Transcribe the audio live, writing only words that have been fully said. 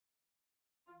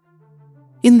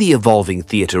In the evolving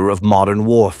theater of modern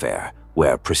warfare,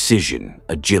 where precision,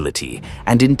 agility,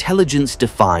 and intelligence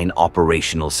define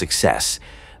operational success,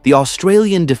 the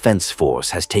Australian Defence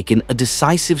Force has taken a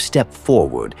decisive step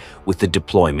forward with the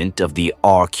deployment of the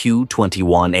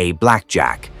RQ-21A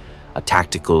Blackjack, a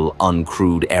tactical,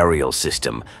 uncrewed aerial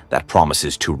system that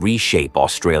promises to reshape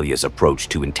Australia's approach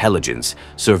to intelligence,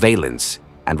 surveillance,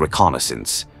 and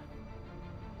reconnaissance.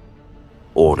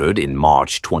 Ordered in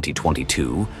March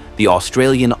 2022, the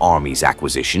Australian Army's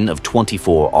acquisition of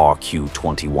 24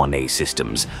 RQ-21A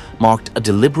systems marked a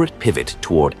deliberate pivot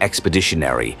toward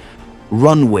expeditionary,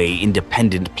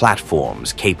 runway-independent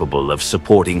platforms capable of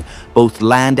supporting both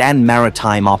land and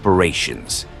maritime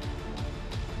operations.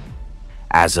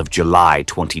 As of July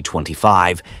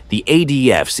 2025, the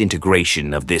ADF's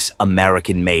integration of this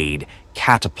American-made,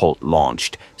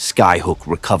 catapult-launched,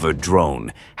 skyhook-recovered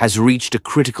drone has reached a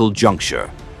critical juncture,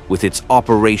 with its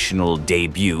operational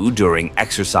debut during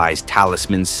Exercise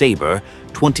Talisman Sabre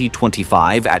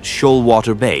 2025 at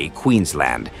Shoalwater Bay,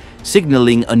 Queensland,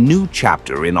 signaling a new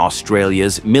chapter in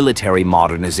Australia's military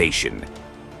modernization.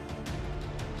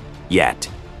 Yet,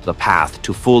 the path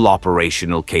to full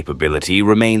operational capability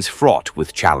remains fraught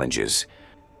with challenges,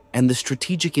 and the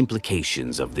strategic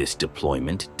implications of this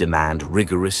deployment demand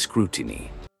rigorous scrutiny.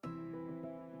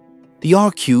 The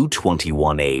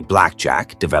RQ-21A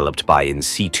Blackjack, developed by In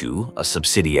Situ, a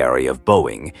subsidiary of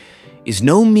Boeing, is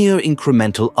no mere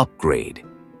incremental upgrade.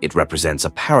 It represents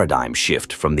a paradigm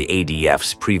shift from the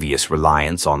ADF's previous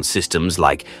reliance on systems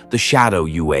like the Shadow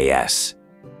UAS,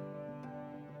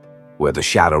 where the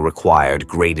Shadow required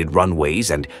graded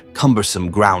runways and cumbersome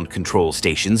ground control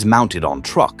stations mounted on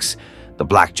trucks. The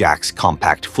Blackjack's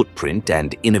compact footprint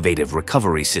and innovative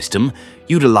recovery system,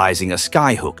 utilizing a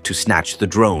skyhook to snatch the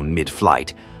drone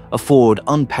mid-flight, afford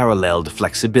unparalleled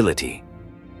flexibility.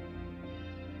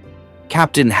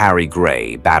 Captain Harry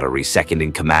Gray, Battery Second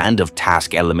in Command of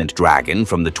Task Element Dragon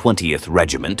from the 20th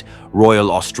Regiment,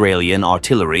 Royal Australian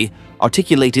Artillery,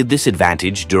 articulated this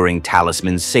advantage during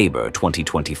Talisman Sabre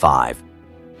 2025.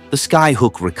 The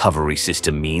skyhook recovery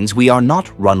system means we are not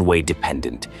runway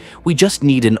dependent. We just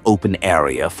need an open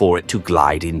area for it to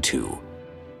glide into.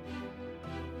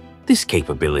 This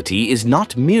capability is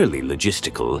not merely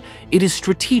logistical, it is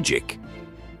strategic,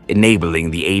 enabling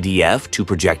the ADF to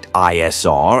project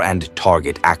ISR and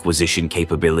target acquisition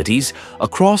capabilities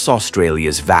across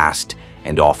Australia's vast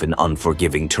and often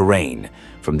unforgiving terrain,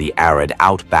 from the arid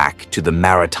outback to the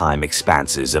maritime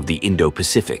expanses of the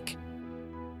Indo-Pacific.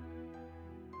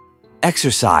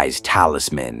 Exercise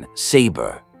Talisman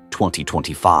Sabre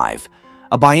 2025,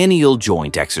 a biennial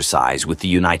joint exercise with the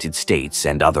United States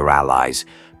and other allies,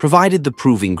 provided the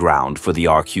proving ground for the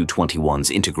RQ-21's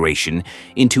integration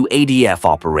into ADF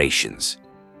operations.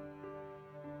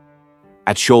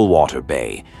 At Shoalwater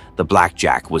Bay, the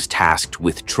Blackjack was tasked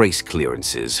with trace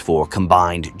clearances for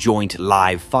combined joint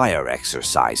live-fire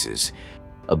exercises,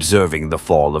 observing the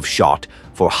fall of shot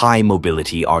for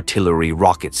high-mobility artillery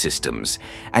rocket systems,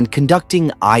 and conducting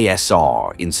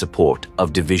ISR in support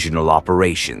of divisional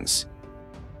operations.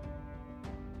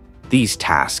 These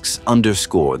tasks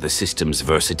underscore the system's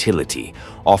versatility,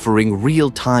 offering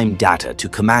real-time data to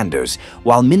commanders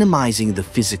while minimizing the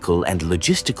physical and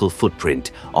logistical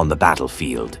footprint on the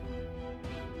battlefield.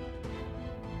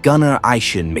 Gunner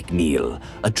Aishan McNeil,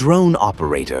 a drone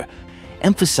operator,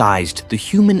 emphasized the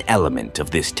human element of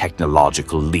this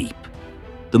technological leap.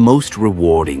 The most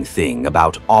rewarding thing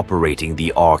about operating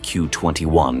the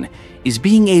RQ-21 is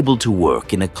being able to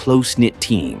work in a close-knit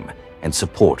team and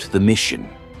support the mission.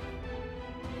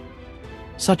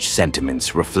 Such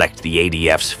sentiments reflect the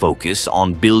ADF's focus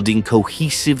on building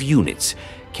cohesive units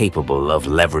capable of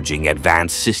leveraging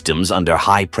advanced systems under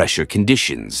high-pressure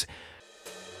conditions.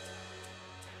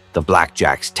 The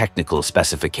Blackjack's technical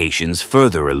specifications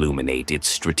further illuminate its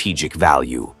strategic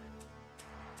value.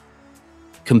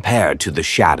 Compared to the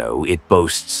Shadow, it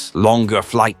boasts longer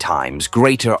flight times,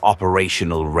 greater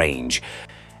operational range,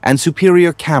 and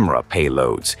superior camera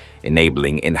payloads,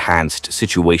 enabling enhanced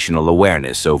situational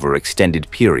awareness over extended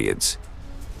periods.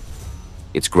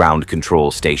 Its ground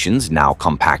control stations, now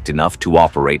compact enough to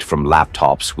operate from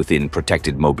laptops within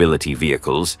protected mobility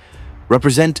vehicles,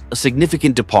 represent a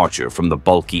significant departure from the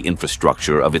bulky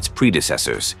infrastructure of its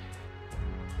predecessors.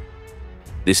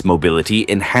 This mobility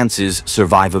enhances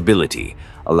survivability,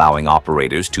 allowing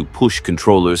operators to push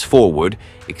controllers forward,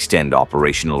 extend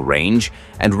operational range,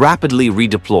 and rapidly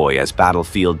redeploy as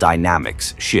battlefield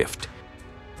dynamics shift.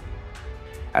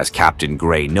 As Captain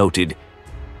Gray noted,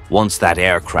 once that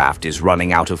aircraft is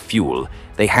running out of fuel,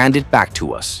 they hand it back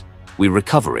to us, we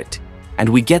recover it, and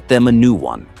we get them a new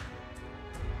one.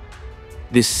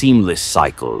 This seamless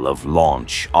cycle of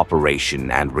launch,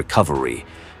 operation, and recovery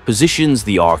positions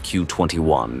the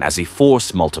RQ-21 as a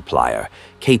force multiplier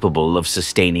capable of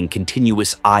sustaining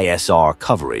continuous ISR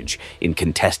coverage in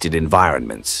contested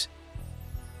environments.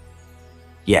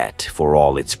 Yet, for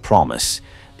all its promise,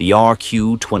 the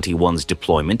RQ-21's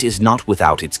deployment is not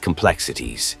without its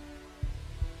complexities.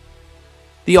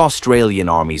 The Australian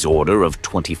Army's order of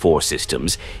 24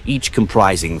 systems, each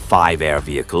comprising 5 air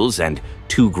vehicles and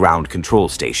 2 ground control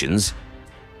stations,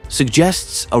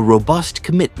 suggests a robust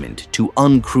commitment to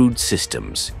uncrewed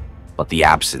systems, but the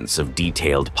absence of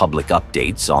detailed public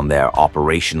updates on their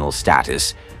operational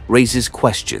status raises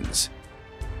questions.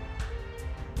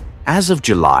 As of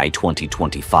July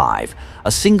 2025,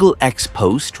 a single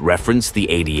X-post referenced the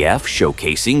ADF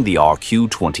showcasing the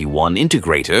RQ-21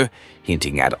 integrator,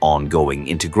 hinting at ongoing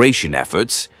integration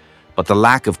efforts, but the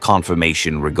lack of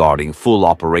confirmation regarding full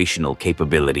operational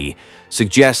capability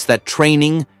suggests that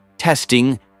training,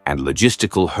 testing, and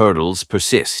logistical hurdles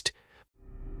persist.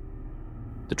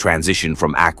 The transition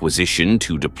from acquisition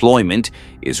to deployment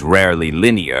is rarely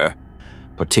linear,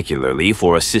 particularly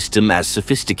for a system as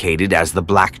sophisticated as the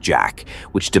Blackjack,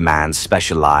 which demands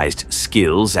specialized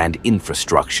skills and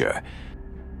infrastructure.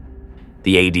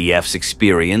 The ADF's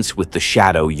experience with the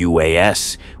Shadow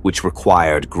UAS, which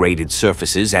required graded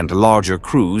surfaces and larger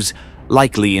crews,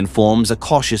 likely informs a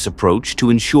cautious approach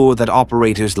to ensure that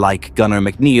operators like Gunner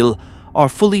McNeil are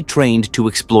fully trained to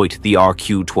exploit the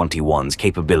RQ-21's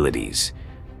capabilities.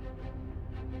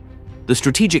 The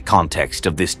strategic context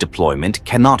of this deployment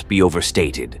cannot be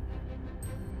overstated.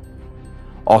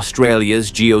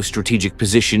 Australia's geostrategic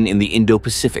position in the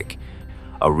Indo-Pacific,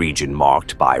 a region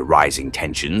marked by rising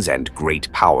tensions and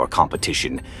great power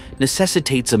competition,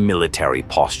 necessitates a military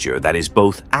posture that is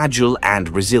both agile and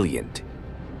resilient.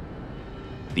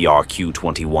 The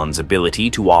RQ-21's ability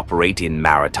to operate in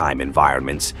maritime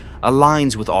environments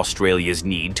aligns with Australia's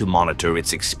need to monitor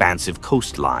its expansive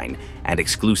coastline and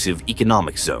exclusive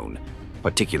economic zone,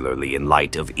 particularly in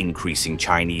light of increasing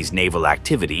Chinese naval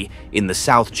activity in the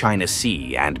South China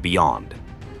Sea and beyond.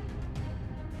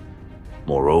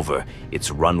 Moreover,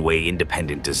 its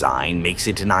runway-independent design makes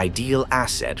it an ideal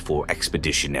asset for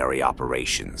expeditionary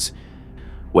operations,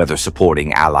 whether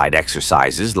supporting allied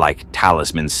exercises like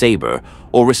Talisman Sabre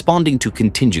or responding to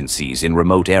contingencies in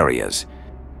remote areas.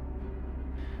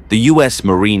 The U.S.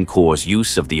 Marine Corps'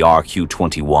 use of the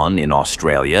RQ-21 in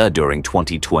Australia during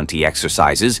 2020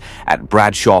 exercises at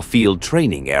Bradshaw Field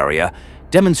Training Area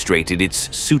demonstrated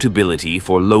its suitability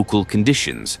for local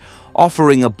conditions,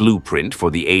 offering a blueprint for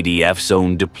the ADF's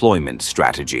own deployment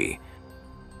strategy.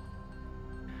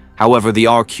 However, the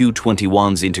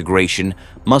RQ-21's integration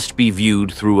must be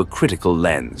viewed through a critical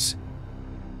lens.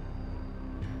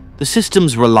 The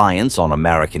system's reliance on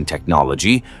American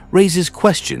technology raises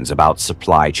questions about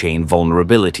supply chain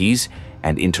vulnerabilities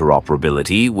and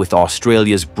interoperability with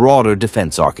Australia's broader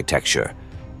defense architecture.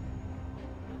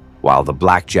 While the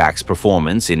Blackjack's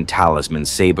performance in Talisman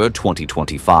Sabre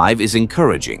 2025 is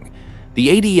encouraging,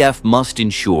 the ADF must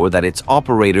ensure that its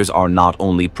operators are not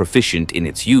only proficient in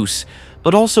its use,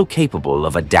 but also capable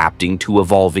of adapting to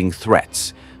evolving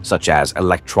threats, such as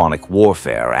electronic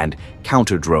warfare and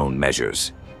counter-drone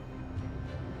measures.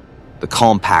 The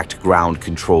compact ground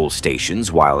control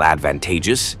stations, while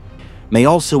advantageous, may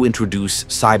also introduce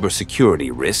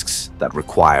cybersecurity risks that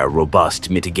require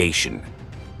robust mitigation.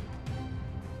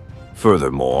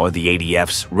 Furthermore, the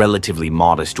ADF's relatively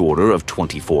modest order of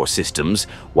 24 systems,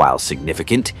 while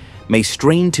significant, may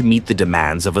strain to meet the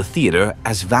demands of a theater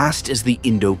as vast as the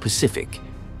Indo-Pacific,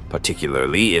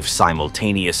 particularly if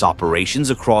simultaneous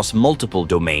operations across multiple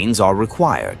domains are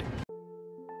required.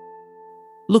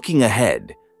 Looking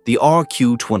ahead, the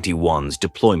RQ-21's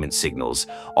deployment signals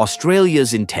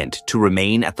Australia's intent to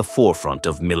remain at the forefront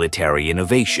of military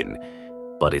innovation,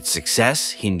 but its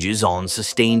success hinges on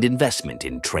sustained investment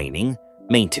in training,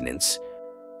 maintenance,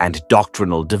 and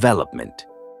doctrinal development.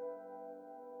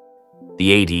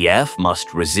 The ADF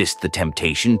must resist the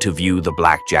temptation to view the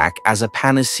Blackjack as a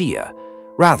panacea.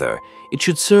 Rather, it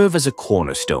should serve as a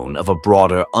cornerstone of a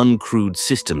broader uncrewed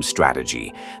system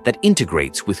strategy that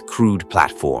integrates with crewed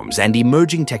platforms and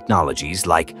emerging technologies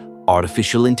like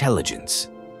artificial intelligence.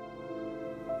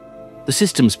 The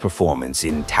system's performance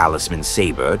in Talisman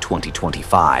Sabre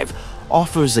 2025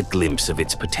 offers a glimpse of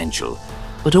its potential,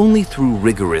 but only through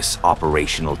rigorous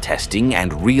operational testing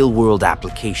and real-world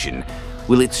application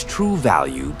will its true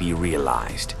value be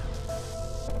realized.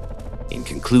 In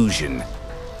conclusion,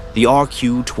 the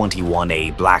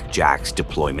RQ-21A Blackjack's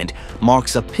deployment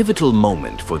marks a pivotal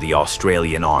moment for the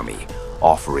Australian Army,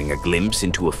 offering a glimpse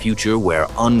into a future where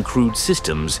uncrewed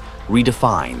systems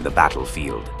redefine the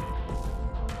battlefield.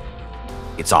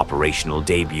 Its operational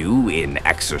debut in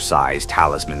Exercise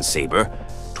Talisman Sabre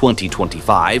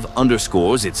 2025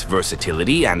 underscores its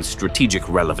versatility and strategic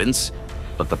relevance,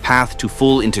 but the path to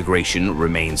full integration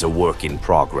remains a work in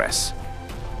progress.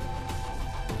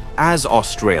 As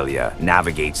Australia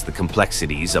navigates the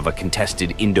complexities of a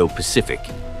contested Indo-Pacific,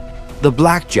 the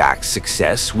Blackjack's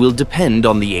success will depend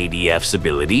on the ADF's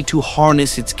ability to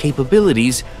harness its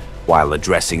capabilities while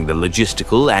addressing the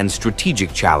logistical and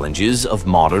strategic challenges of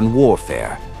modern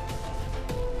warfare.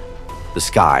 The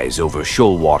skies over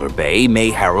Shoalwater Bay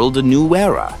may herald a new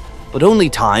era, but only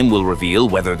time will reveal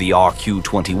whether the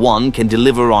RQ-21 can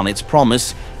deliver on its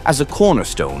promise as a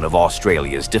cornerstone of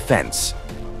Australia's defense.